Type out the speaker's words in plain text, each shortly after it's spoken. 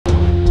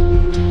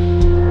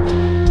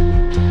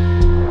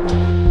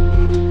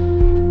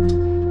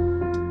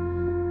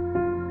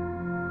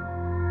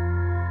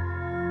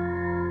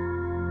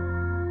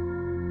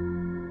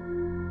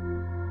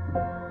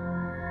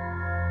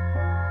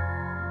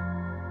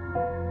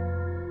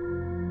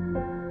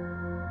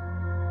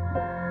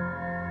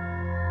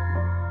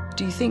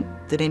Do you think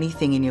that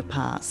anything in your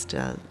past,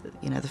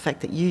 you know, the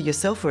fact that you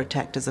yourself were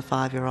attacked as a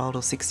 5-year-old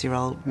or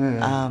 6-year-old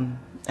and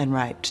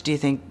raped, do you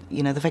think,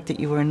 you know, the fact that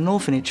you were in an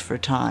orphanage for a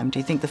time, do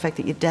you think the fact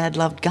that your dad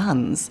loved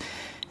guns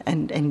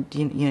and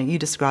you know, you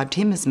described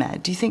him as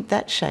mad, do you think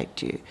that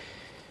shaped you?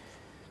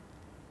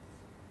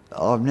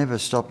 I've never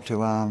stopped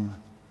to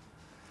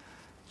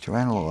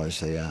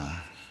analyse the.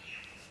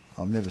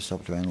 I've never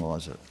stopped to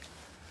analyse it.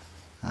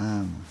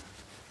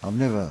 I've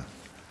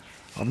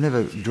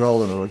never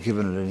dwelled on it or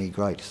given it any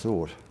great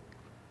thought.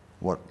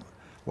 What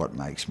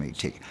makes me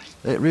tick?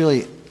 It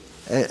really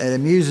it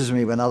amuses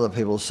me when other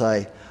people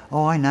say,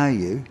 "Oh, I know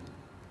you."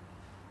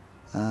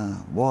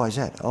 Why is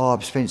that? Oh,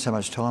 I've spent so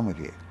much time with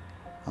you.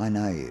 I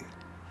know you.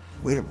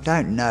 We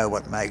don't know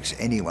what makes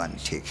anyone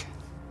tick.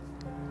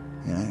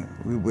 You know,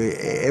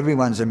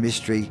 everyone's a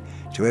mystery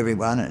to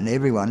everyone, and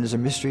everyone is a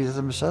mystery to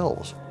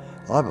themselves,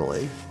 I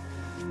believe.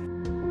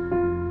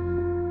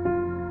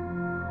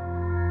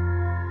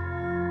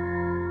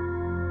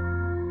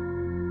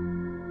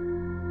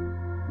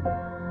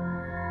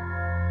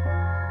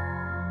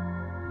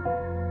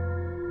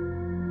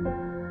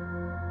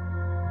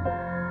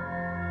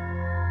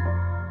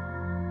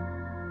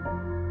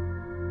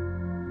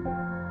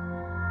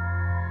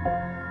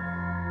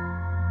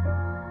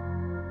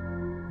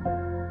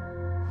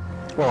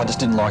 Well, I just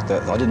didn't like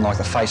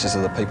the faces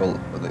of the people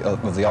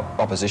of the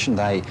opposition.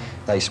 They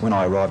when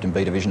I arrived in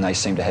B Division, they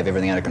seemed to have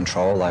everything under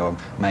control. They were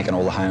making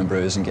all the home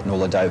brews and getting all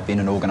the dope in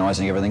and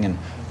organising everything and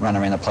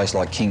running around the place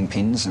like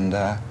kingpins. And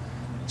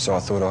so I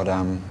thought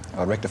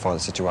I'd rectify the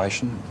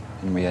situation.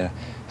 And we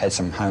had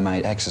some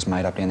homemade axes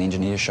made up down the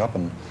engineer's shop,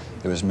 and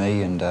there was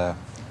me and a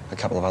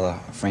couple of other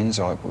friends.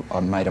 I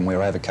made them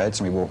wear overcoats,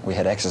 and we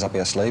had axes up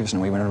our sleeves,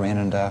 and we went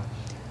around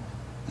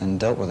and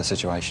dealt with the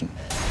situation.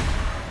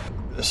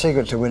 The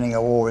secret to winning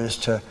a war is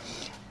to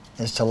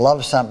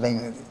love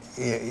something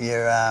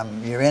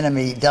your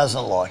enemy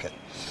doesn't like it.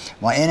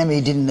 My enemy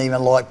didn't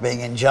even like being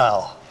in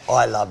jail.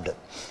 I loved it.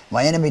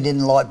 My enemy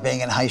didn't like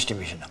being in Haste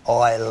Division.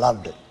 I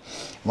loved it.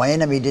 My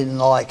enemy didn't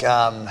like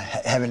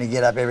having to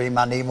get up every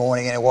Monday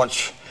morning and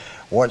watch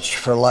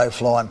for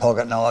low-flying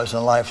pocket knives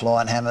and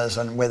low-flying hammers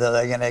and whether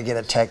they're going to get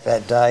attacked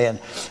that day and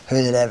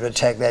who they'd have to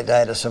attack that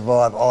day to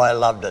survive. I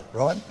loved it,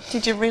 right?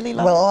 Did you really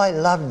love it? Well, I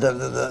loved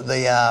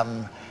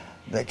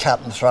the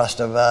cut and thrust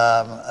of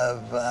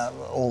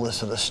all this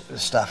sort of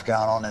stuff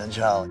going on in the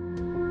jail.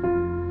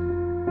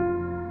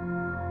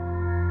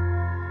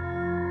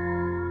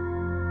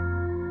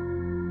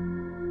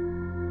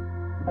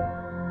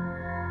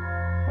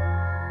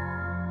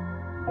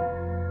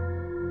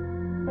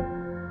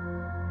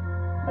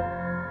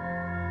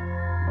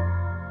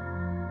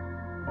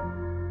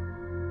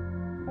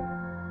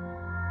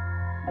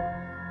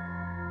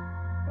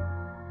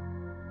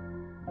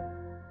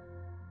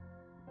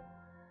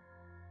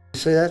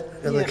 See that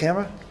in the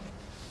camera?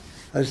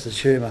 That's the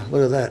tumour.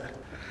 Look at that.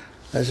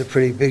 That's a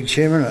pretty big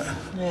tumour, isn't it?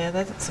 Yeah,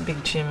 that's a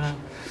big tumour.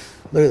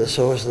 Look at the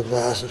size of the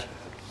bastard.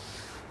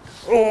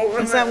 Oh,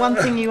 is that one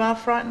thing you are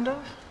frightened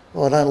of?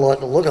 Well, I don't like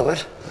the look of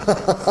it. I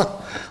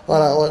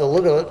don't like the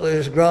look of it.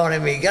 It's growing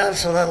in my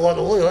guts. I don't like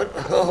the look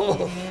of it.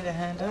 You need a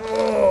hand up.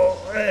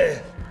 Oh, yeah.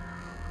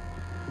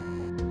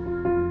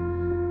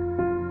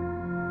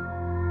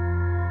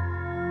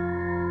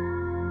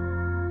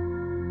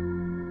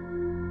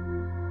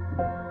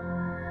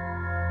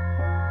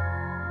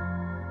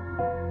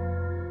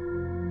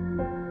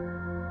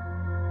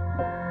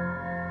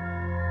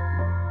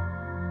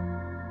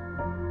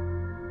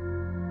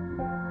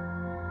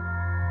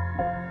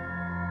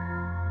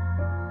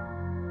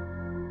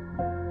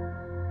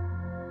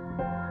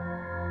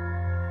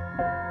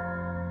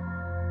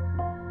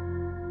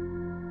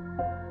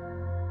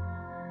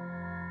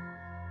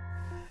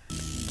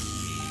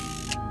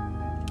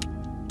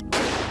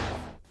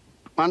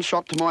 One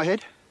shot to my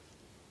head,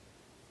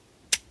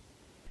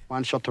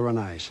 one shot to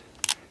Renee's.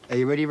 Are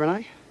you ready,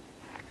 Renee?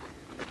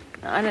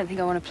 I don't think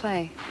I want to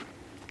play.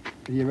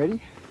 Are you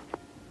ready?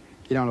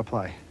 You don't want to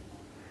play.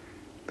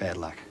 Bad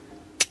luck.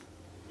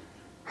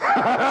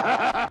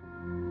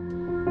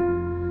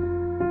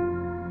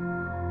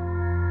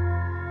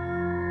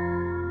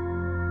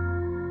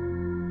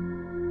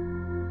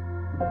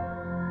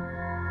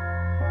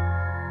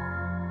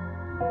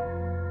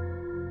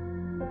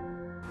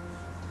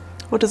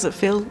 What does it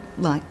feel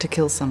like to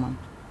kill someone?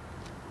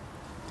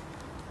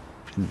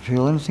 Didn't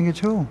feel anything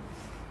at all.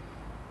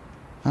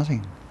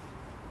 Nothing.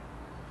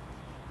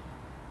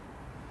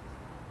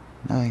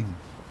 Nothing.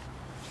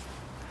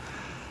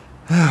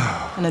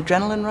 An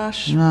adrenaline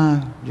rush?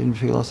 No, didn't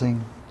feel a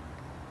thing.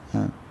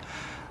 No.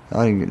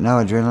 I didn't get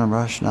no adrenaline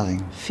rush,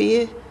 nothing.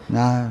 Fear?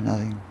 No,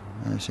 nothing.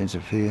 No sense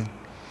of fear.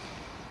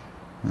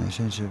 No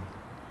sense of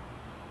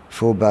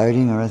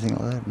foreboding or anything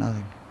like that,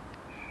 nothing.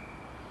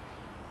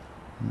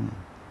 No.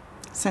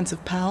 Sense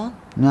of power?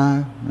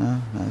 No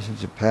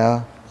sense of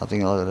power,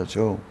 nothing like that at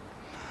all.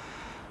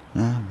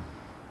 No.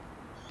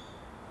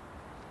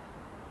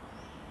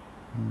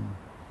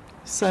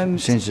 So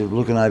Sense of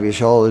looking over your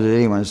shoulder, did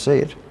anyone see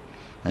it?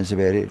 That's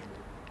about it.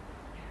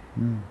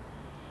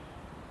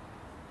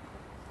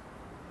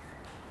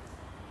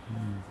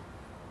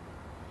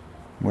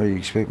 What do you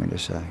expect me to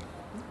say?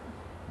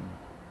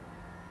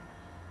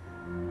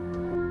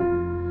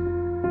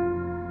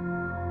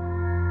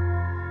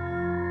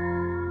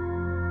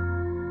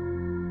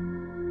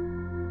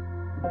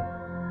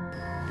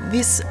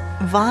 This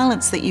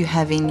violence that you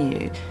have in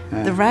you,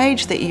 the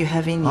rage that you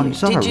have in you.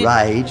 It's not a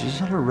rage. It's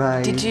not a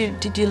rage.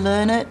 Did you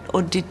learn it,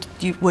 or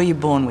were you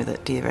born with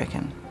it? Do you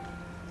reckon?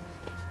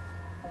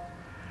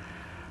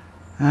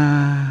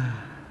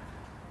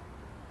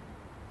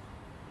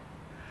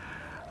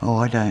 Oh,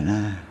 I don't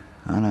know.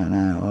 I don't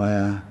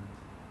know.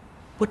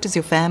 What does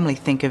your family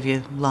think of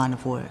your line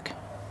of work?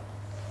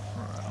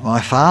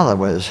 My father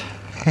was.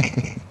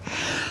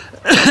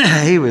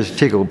 He was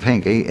tickled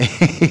pink.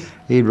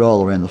 He'd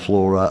roll around the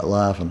floor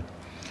laughing.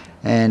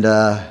 And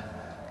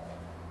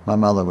my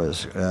mother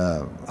was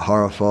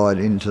horrified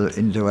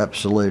into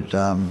absolute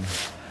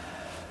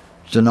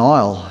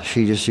denial.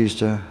 She just used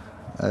to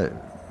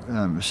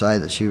say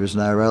that she was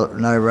no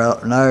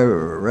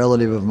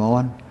relative of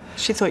mine.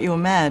 She thought you were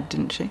mad,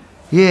 didn't she?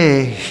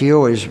 Yeah, she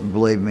always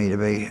believed me to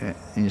be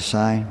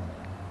insane,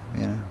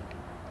 you know.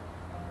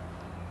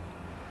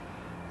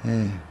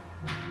 Yeah.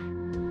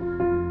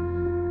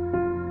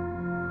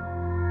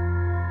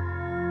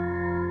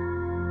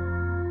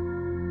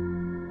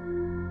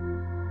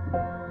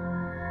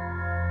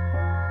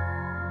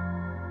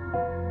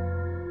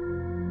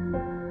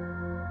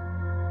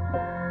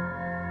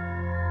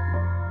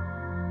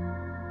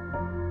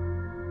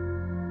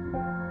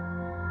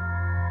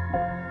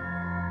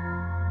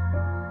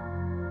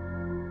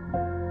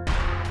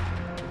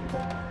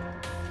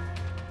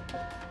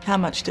 How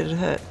much did it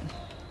hurt?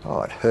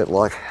 Oh, it hurt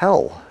like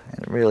hell.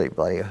 It really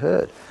bloody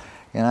hurt.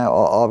 You know,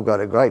 I've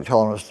got a great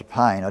tolerance to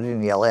pain. I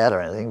didn't yell out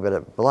or anything, but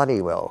it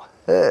bloody well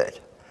hurt.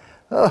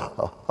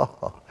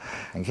 Oh.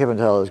 And Kevin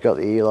Taylor's got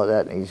the ear like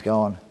that, and he's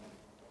gone.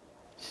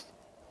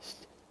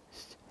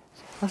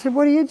 I said,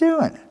 what are you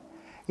doing?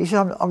 He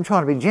said, I'm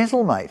trying to be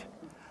gentle, mate.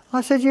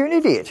 I said, you're an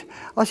idiot.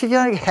 I said, you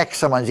don't hack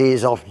someone's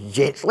ears off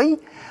gently.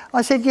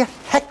 I said, you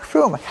hack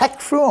through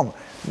them,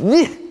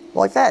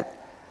 like that.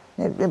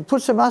 And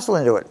put some muscle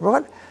into it,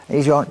 right? And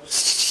he's going,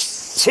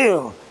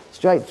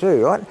 straight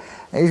through, right?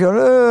 And he's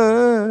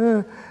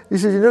going, He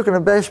said, you're not going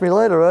to bash me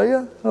later, are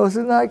you? I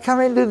said, no,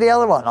 come in and do the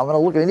other one. I'm going to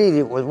look at an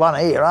idiot with one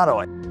ear, aren't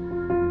I?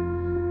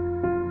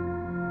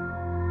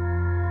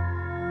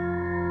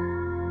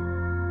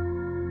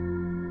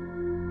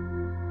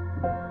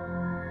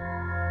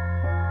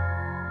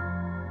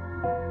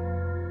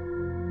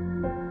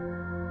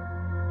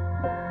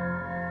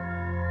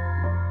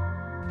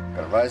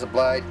 Got a razor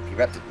blade, you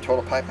wrapped it in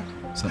toilet paper.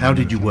 So how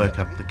did you work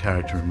up the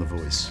character and the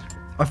voice?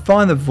 I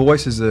find the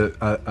voice is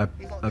a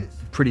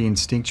pretty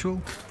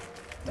instinctual.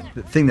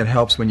 The thing that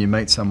helps when you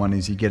meet someone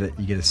is you get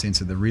a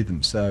sense of the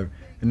rhythm. So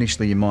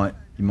initially you might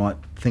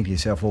think to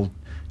yourself, well,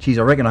 geez,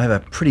 I reckon I have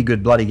a pretty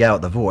good bloody go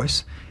at the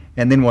voice.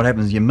 And then what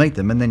happens is you meet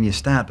them and then you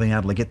start being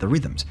able to get the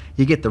rhythms.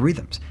 You get the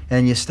rhythms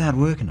and you start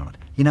working on it.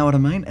 You know what I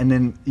mean? And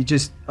then you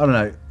just, I don't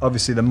know,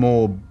 obviously the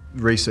more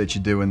research you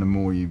do and the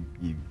more you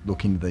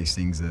look into these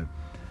things, the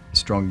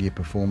stronger your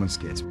performance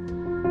gets.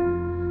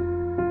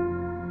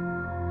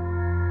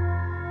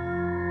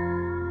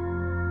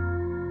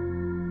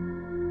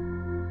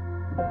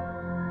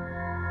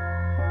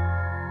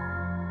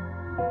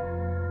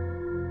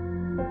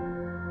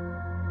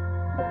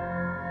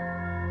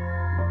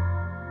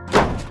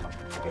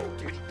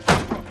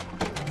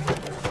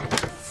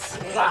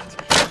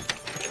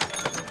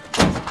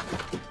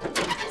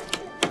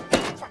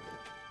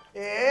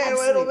 Yeah,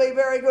 well, it'll be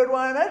very good,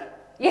 won't it?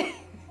 Yeah.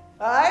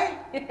 Eh?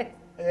 Yeah.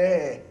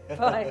 Yeah.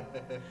 Bye.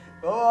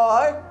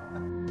 Bye.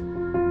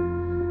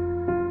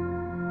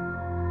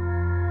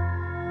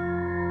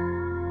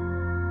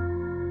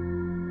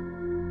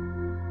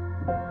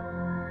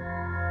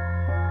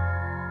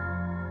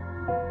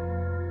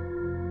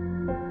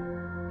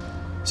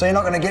 So you're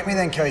not going to get me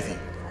then, Keithy?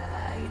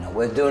 You're not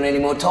worth doing any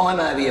more time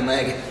over you,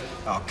 Meg.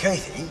 Oh,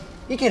 Keithy,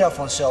 you get off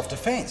on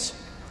self-defence.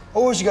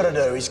 All you got to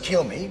do is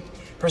kill me,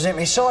 present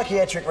me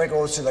psychiatric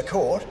records to the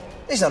court.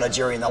 There's not a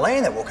jury in the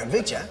land that will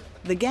convict you.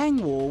 The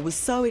gang war was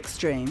so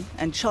extreme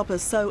and Chopper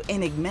so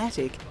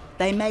enigmatic,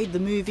 they made the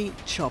movie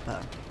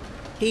Chopper.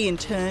 He in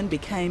turn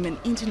became an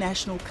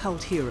international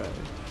cult hero,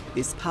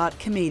 this part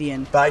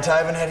comedian,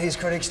 Beethoven had his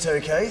critics too,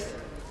 Keith.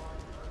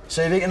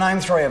 See if you can name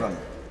 3 of them.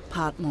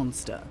 part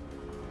monster.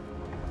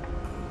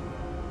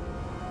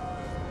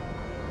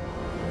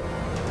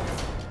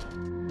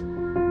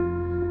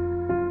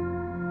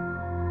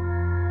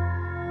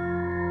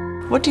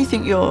 What do you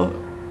think your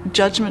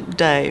Judgment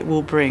Day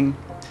will bring? Do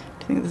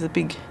you think there's a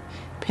big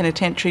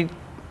penitentiary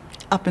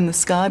up in the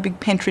sky, big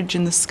pentridge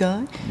in the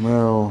sky?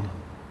 Well,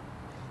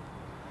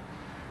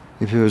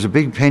 if there was a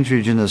big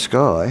pentridge in the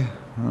sky,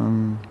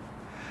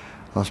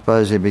 I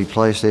suppose there'd be a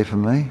place there for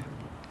me.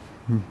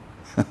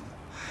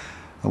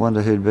 I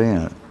wonder who'd be in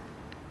it.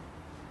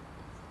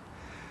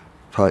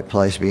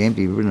 Place would be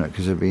empty, wouldn't it?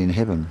 Because it'd be in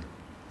heaven.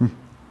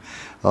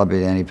 I'd be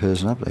the only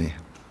person up there.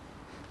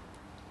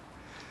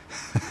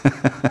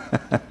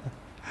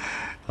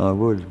 I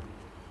would.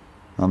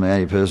 I'm the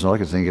only person I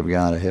could think of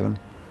going to heaven.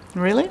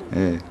 Really?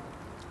 Yeah.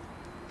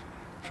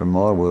 From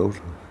my world.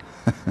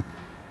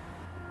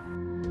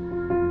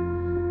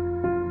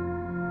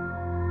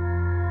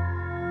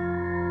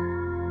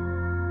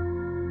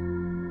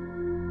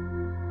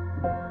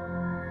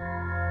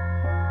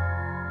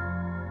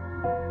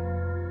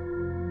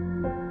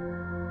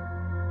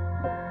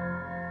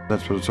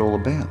 That's what it's all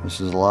about.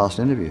 This is the last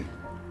interview.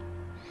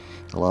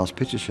 The last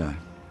picture show.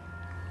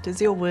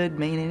 Does your word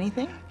mean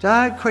anything?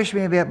 Don't question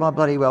me about my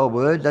bloody well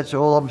word. That's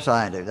all I'm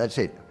saying to you. That's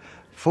it.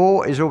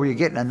 4 is all you're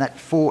getting, and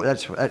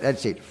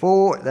that's it.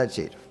 4, that's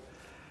it.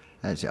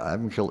 That's it. I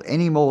haven't killed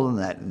any more than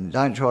that, and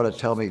don't try to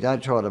tell me,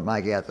 don't try to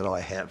make out that I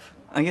have.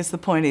 I guess the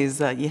point is,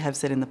 you have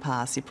said in the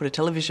past, you put a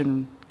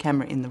television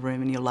camera in the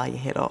room and you'll lay your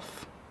head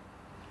off.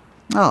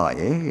 Oh,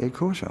 yeah, of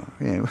course I,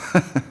 yeah.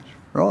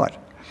 Right.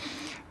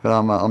 But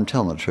I'm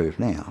telling the truth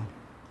now.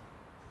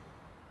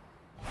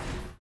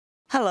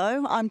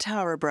 Hello, I'm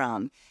Tara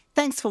Brown.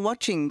 Thanks for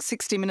watching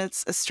 60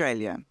 Minutes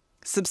Australia.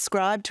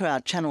 Subscribe to our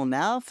channel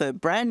now for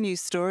brand new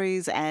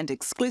stories and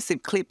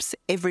exclusive clips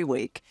every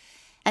week.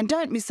 And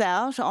don't miss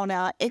out on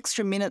our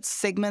extra minutes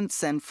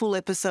segments and full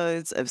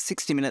episodes of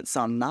 60 Minutes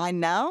on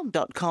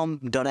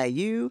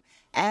 9now.com.au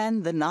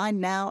and the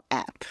 9Now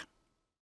app.